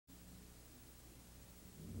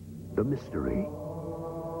The mystery.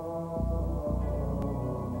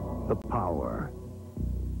 The power.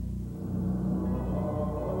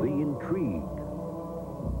 The intrigue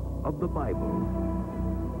of the Bible.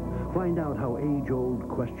 Find out how age-old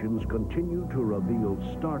questions continue to reveal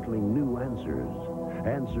startling new answers.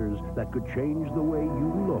 Answers that could change the way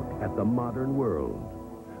you look at the modern world.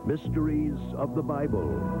 Mysteries of the Bible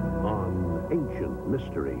on Ancient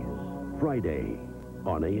Mysteries. Friday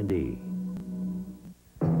on A&E.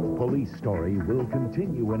 Police Story will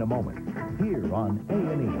continue in a moment, here on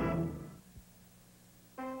A&E.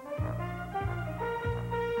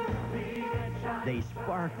 They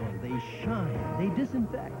sparkle, they shine, they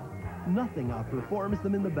disinfect. Nothing outperforms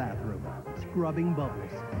them in the bathroom. Scrubbing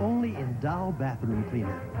bubbles, only in Dole Bathroom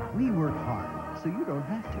Cleaner. We work hard, so you don't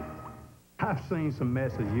have to. I've seen some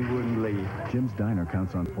messes you wouldn't believe. Jim's Diner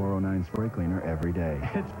counts on 409 Spray Cleaner every day.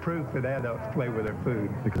 It's proof that adults play with their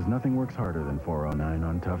food. Because nothing works harder than 409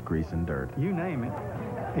 on tough grease and dirt. You name it,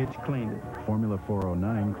 it's cleaned it. Formula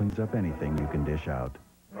 409 cleans up anything you can dish out.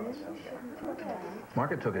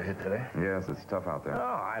 Market took a hit today. Yes, it's tough out there.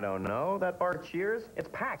 Oh, I don't know. That bar Cheers, it's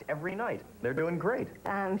packed every night. They're doing great.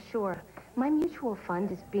 I'm sure. My mutual fund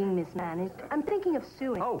is being mismanaged. I'm thinking of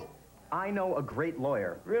suing. Oh, I know a great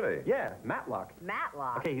lawyer. Really? Yeah, Matlock.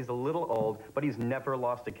 Matlock? Okay, he's a little old, but he's never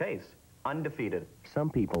lost a case. Undefeated. Some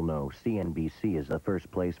people know CNBC is the first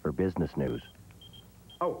place for business news.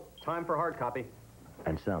 Oh, time for hard copy.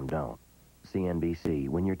 And some don't. CNBC,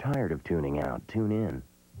 when you're tired of tuning out, tune in.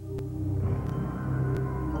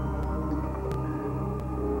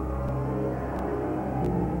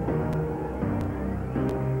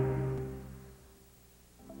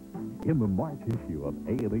 In the March issue of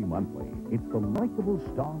A&E Monthly, it's the likable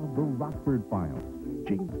star of the Rockford Files.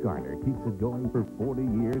 James Garner keeps it going for 40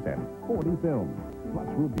 years and 40 films, plus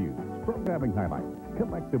reviews, programming highlights,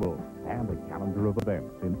 collectibles, and a calendar of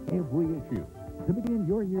events in every issue. To begin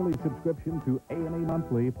your yearly subscription to A&E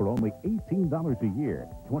Monthly for only $18 a year,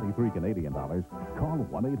 23 Canadian dollars, call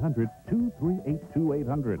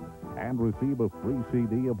 1-800-238-2800 and receive a free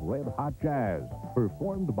CD of Red Hot Jazz,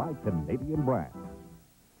 performed by Canadian brands.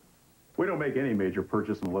 We don't make any major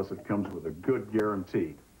purchase unless it comes with a good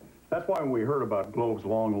guarantee. That's why when we heard about Globe's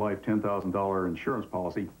long life $10,000 insurance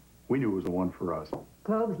policy, we knew it was the one for us.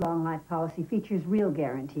 Globe's long life policy features real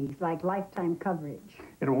guarantees like lifetime coverage.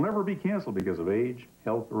 It will never be canceled because of age,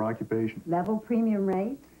 health, or occupation. Level premium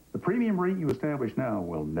rate. The premium rate you establish now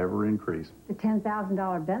will never increase. The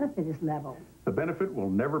 $10,000 benefit is level. The benefit will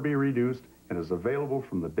never be reduced and is available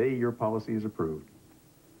from the day your policy is approved.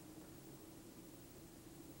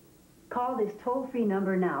 Call this toll-free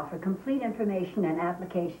number now for complete information and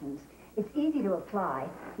applications. It's easy to apply,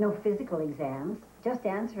 no physical exams, just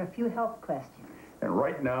answer a few health questions. And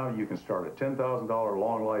right now, you can start a $10,000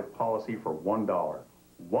 long life policy for $1.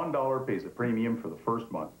 $1 pays the premium for the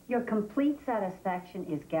first month. Your complete satisfaction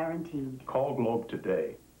is guaranteed. Call Globe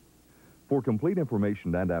today. For complete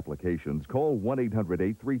information and applications, call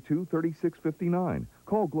 1-800-832-3659.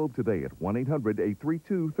 Call Globe today at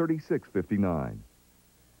 1-800-832-3659.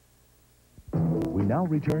 We now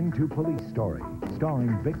return to Police Story,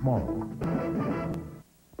 starring Vic Morrow.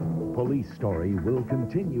 Police Story will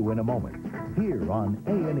continue in a moment, here on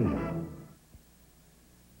A&E.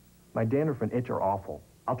 My dandruff and itch are awful.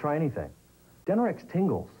 I'll try anything. Denorex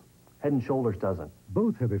tingles. Head and Shoulders doesn't.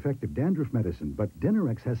 Both have effective dandruff medicine, but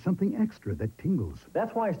Denorex has something extra that tingles.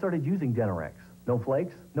 That's why I started using Denorex. No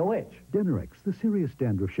flakes, no itch. Denorex, the serious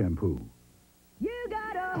dandruff shampoo. You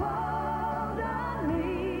gotta hold on me.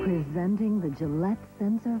 Presenting the Gillette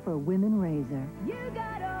Sensor for Women Razor. You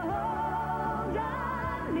gotta hold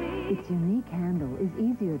on me. Its unique handle is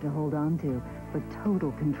easier to hold on to for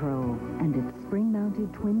total control. And its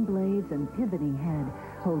spring-mounted twin blades and pivoting head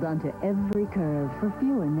hold on to every curve for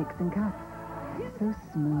fewer nicks and cuts. So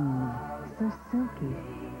smooth, so silky.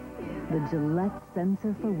 The Gillette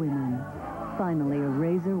Sensor for Women. Finally, a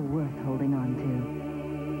razor worth holding on to.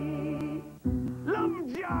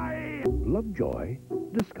 Lovejoy! Lovejoy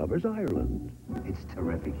discovers Ireland. It's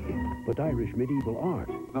terrific here. But Irish medieval art...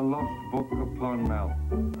 The Lost Book of Clonmel.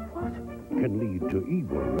 What? Can lead to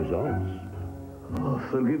evil results. Oh,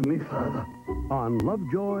 forgive me, Father. On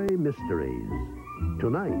Lovejoy Mysteries.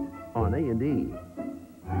 Tonight on A&E.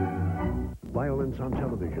 Violence on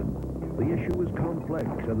television. The issue is complex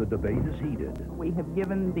and the debate is heated. We have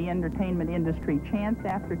given the entertainment industry chance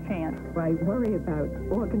after chance. I worry about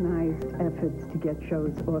organized efforts to get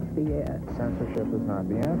shows off the air. Censorship is not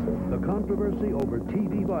the answer. The controversy over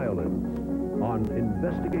TV violence on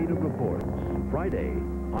Investigative Reports. Friday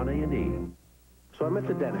on A&E. So I'm at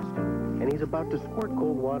the dentist, and he's about to squirt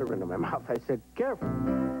cold water into my mouth. I said, careful.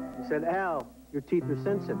 He said, Al, your teeth are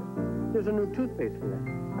sensitive. There's a new toothpaste for that.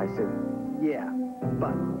 I said, yeah,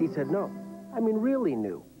 but he said no. I mean, really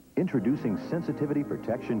new. Introducing Sensitivity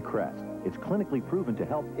Protection Crest. It's clinically proven to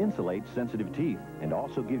help insulate sensitive teeth and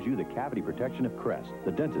also gives you the cavity protection of Crest,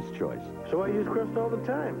 the dentist's choice. So I use Crest all the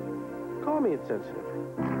time. Call me insensitive.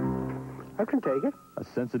 I can take it. A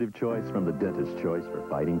sensitive choice from the dentist's choice for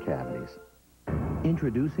fighting cavities.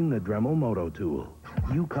 Introducing the Dremel Moto-Tool.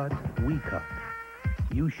 You cut, we cut.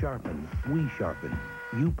 You sharpen, we sharpen.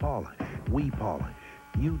 You polish, we polish.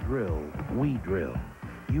 You drill, we drill.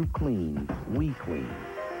 You clean, we clean.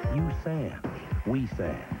 You sand, we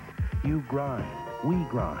sand. You grind, we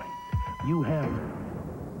grind. You hammer.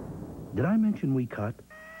 Did I mention we cut?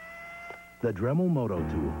 The Dremel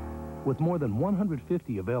Moto-Tool. With more than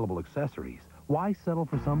 150 available accessories, why settle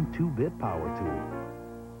for some 2-bit power tool?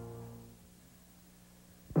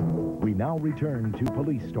 We now return to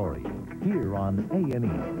Police Story, here on A&E.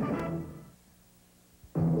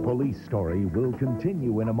 Police Story will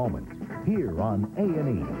continue in a moment, here on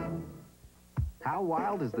A&E. How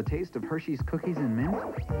wild is the taste of Hershey's cookies and mint?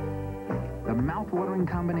 The mouth-watering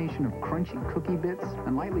combination of crunchy cookie bits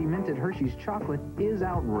and lightly minted Hershey's chocolate is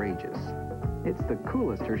outrageous. It's the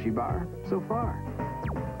coolest Hershey bar so far.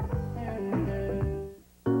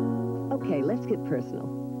 Okay, let's get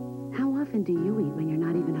personal. How often do you eat when you're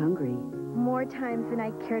not even hungry? More times than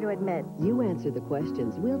I care to admit. You answer the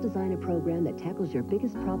questions. We'll design a program that tackles your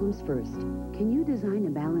biggest problems first. Can you design a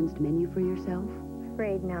balanced menu for yourself?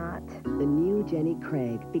 Afraid not. The new Jenny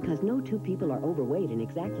Craig, because no two people are overweight in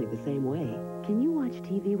exactly the same way. Can you watch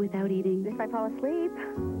TV without eating? If I fall asleep.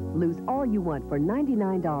 Lose all you want for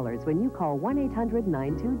 $99 when you call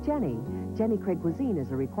 1-800-92-JENNY. Jenny Craig Cuisine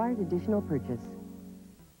is a required additional purchase.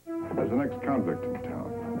 There's an ex-convict in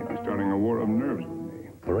town. I think he's starting a war of nerves with me.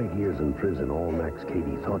 For 8 years in prison, all Max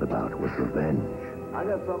Cady thought about was revenge. I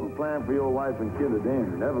got something planned for your wife and kid that they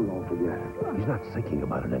ain't never gonna forget. He's not thinking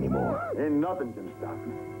about it anymore. Ain't nothing can stop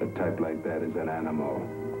him. A type like that is an animal,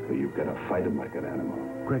 so you've got to fight him like an animal.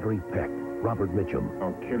 Gregory Peck, Robert Mitchum.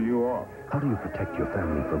 I'll kill you off. How do you protect your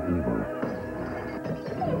family from evil?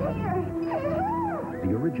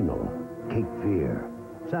 The original, Cape Fear.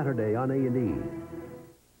 Saturday on A&E.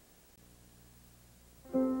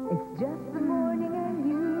 It's just the morning and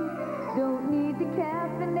you don't need to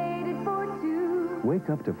caffeinate it for two. Wake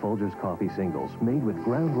up to Folgers Coffee Singles, made with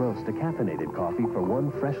ground roast decaffeinated coffee for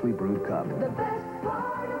one freshly brewed cup. The best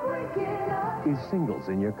part of waking up Is Singles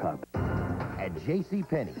in your cup. At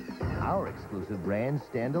JCPenney, our exclusive brands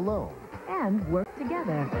stand alone and work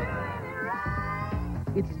together.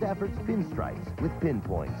 It's Stafford's Pinstripes with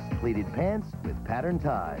pinpoints, pleated pants with pattern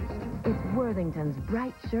ties. It's Worthington's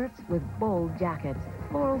bright shirts with bold jackets,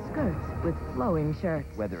 floral skirts with flowing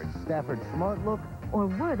shirts. Whether it's Stafford's Smart Look or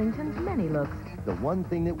Worthington's Many Looks, the one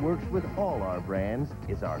thing that works with all our brands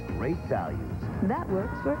is our great values. that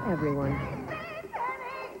works for everyone.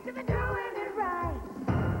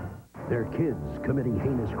 Their kids committing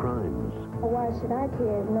heinous crimes. Why should I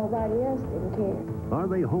care if nobody else didn't care? Are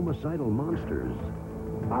they homicidal monsters?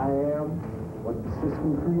 I am what the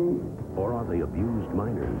system created. Or are they abused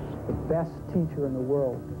minors? The best teacher in the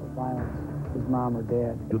world of violence is mom or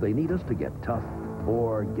dad. Do they need us to get tough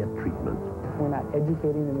or get treatment? We're not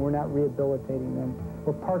educating them, we're not rehabilitating them,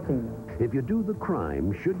 we're parking them. If you do the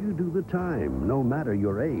crime, should you do the time, no matter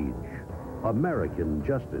your age? American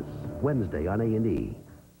Justice, Wednesday on A&E.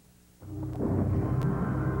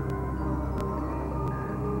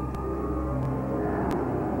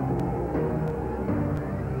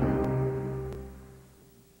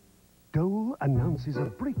 Dole announces a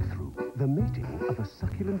breakthrough, the mating of a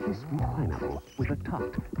succulently sweet pineapple with a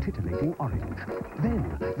topped, titillating orange.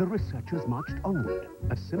 Then the researchers marched onward,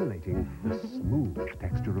 assimilating the smooth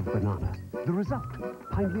texture of banana. The result,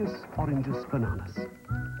 Pineus orangeus bananas.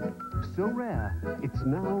 So rare, it's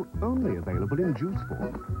now only available in juice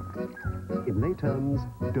form. In lay terms,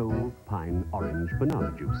 Dole Pine Orange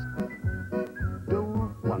Banana Juice.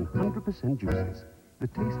 Dole 100% juices. The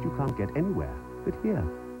taste you can't get anywhere but here.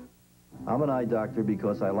 I'm an eye doctor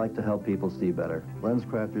because I like to help people see better.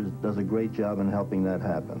 LensCrafters does a great job in helping that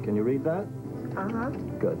happen. Can you read that? Uh-huh.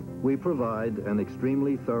 Good. We provide an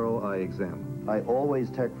extremely thorough eye exam. I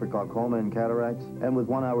always check for glaucoma and cataracts, and with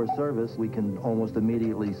 1 hour service, we can almost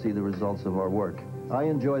immediately see the results of our work. I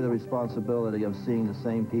enjoy the responsibility of seeing the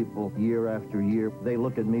same people year after year. They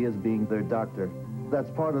look at me as being their doctor.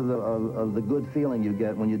 That's part of the good feeling you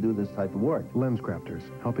get when you do this type of work. LensCrafters,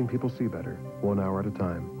 helping people see better, 1 hour at a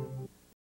time.